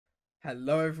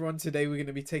Hello everyone, today we're going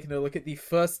to be taking a look at the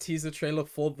first teaser trailer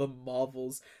for The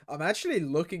Marvels. I'm actually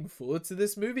looking forward to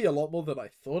this movie a lot more than I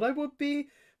thought I would be,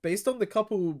 based on the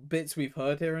couple bits we've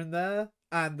heard here and there,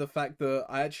 and the fact that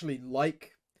I actually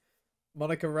like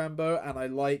Monica Rambeau and I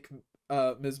like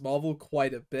Ms. Marvel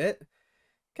quite a bit.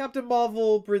 Captain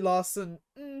Marvel, Brie Larson,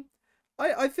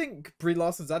 I think Brie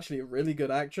Larson's actually a really good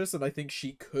actress, and I think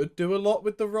she could do a lot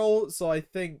with the role, so I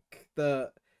think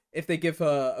that if they give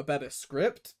her a better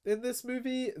script in this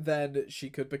movie, then she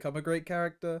could become a great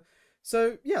character.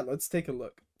 So yeah, let's take a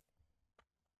look.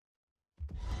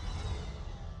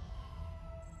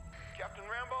 Captain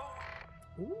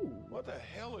Rambeau? Ooh, What the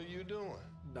hell are you doing?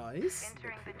 nice.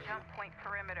 Entering the jump point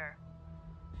perimeter.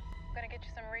 I'm gonna get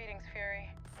you some readings, Fury.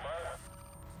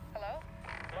 Hello?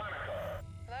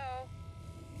 Hello?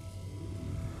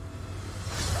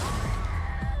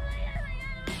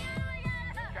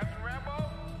 Captain Rambeau?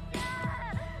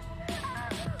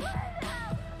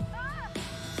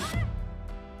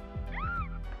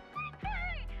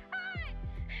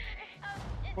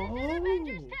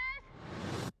 Oh,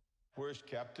 Where's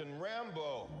Captain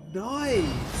Rambeau?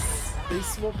 nice. They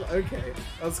swapped. Okay,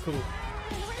 that's cool.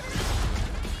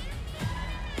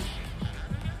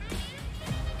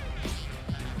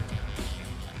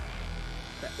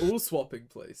 They're all swapping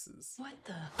places. What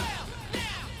the?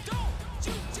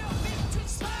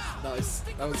 Nice.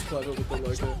 That was clever with the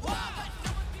logo.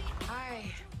 Hi.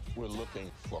 We're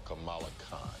looking for Kamala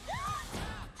Khan.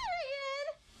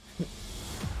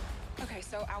 Okay,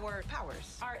 so our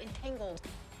powers are entangled.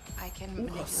 I can Ooh,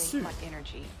 manipulate suit. like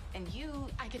energy. And you,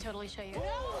 I could totally show you.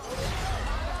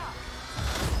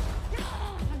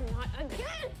 Not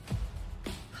again!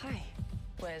 Hi.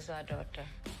 Where's our daughter?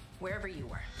 Wherever you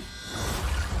were.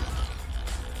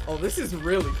 Oh, this is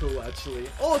really cool, actually.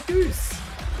 Oh, Goose!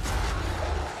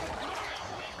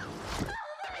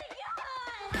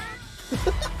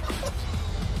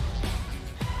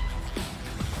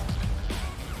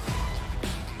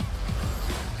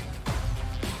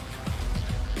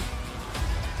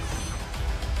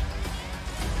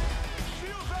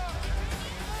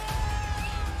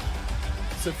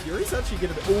 So Fury's actually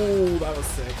gonna be. Oh, that was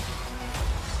sick.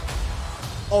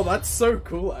 Oh, that's so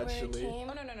cool, actually. Oh,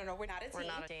 no. We're not a team. We're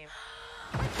not a team.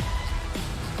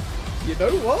 You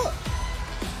know what?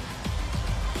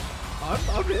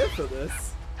 I'm here for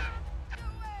this.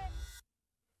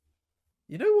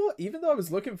 You know what? Even though I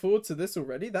was looking forward to this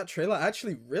already, that trailer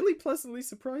actually really pleasantly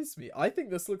surprised me. I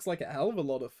think this looks like a hell of a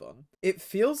lot of fun. It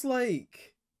feels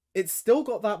like it's still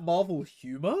got that Marvel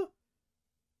humor,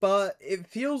 but it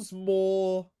feels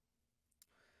more...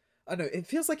 I don't know, it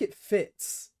feels like it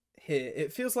fits here.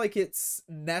 It feels like it's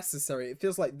necessary. It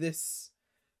feels like this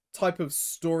type of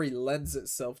story lends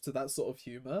itself to that sort of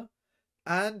humor.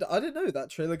 And I don't know, that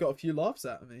trailer got a few laughs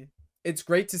out of me. It's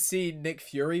great to see Nick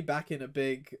Fury back in a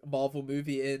big Marvel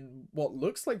movie in what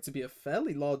looks like to be a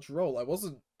fairly large role. I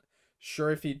wasn't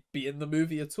sure if he'd be in the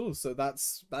movie at all, so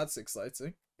that's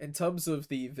exciting. In terms of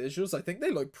the visuals, I think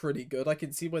they look pretty good. I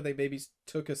can see where they maybe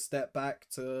took a step back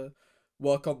to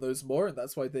work on those more, and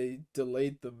that's why they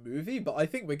delayed the movie. But I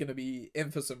think we're going to be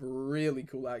in for some really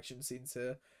cool action scenes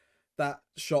here. That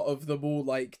shot of them all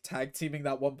like tag teaming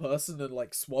that one person and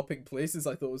like swapping places,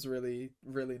 I thought was really,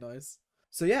 really nice.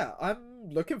 So yeah, I'm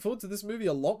looking forward to this movie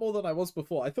a lot more than I was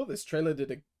before. I thought this trailer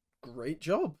did a great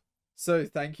job. So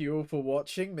thank you all for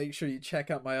watching. Make sure you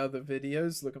check out my other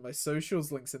videos. Look at my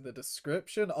socials, links in the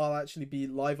description. I'll actually be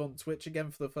live on Twitch again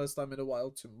for the first time in a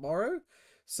while tomorrow.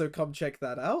 So come check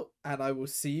that out. And I will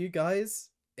see you guys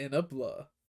in a blur.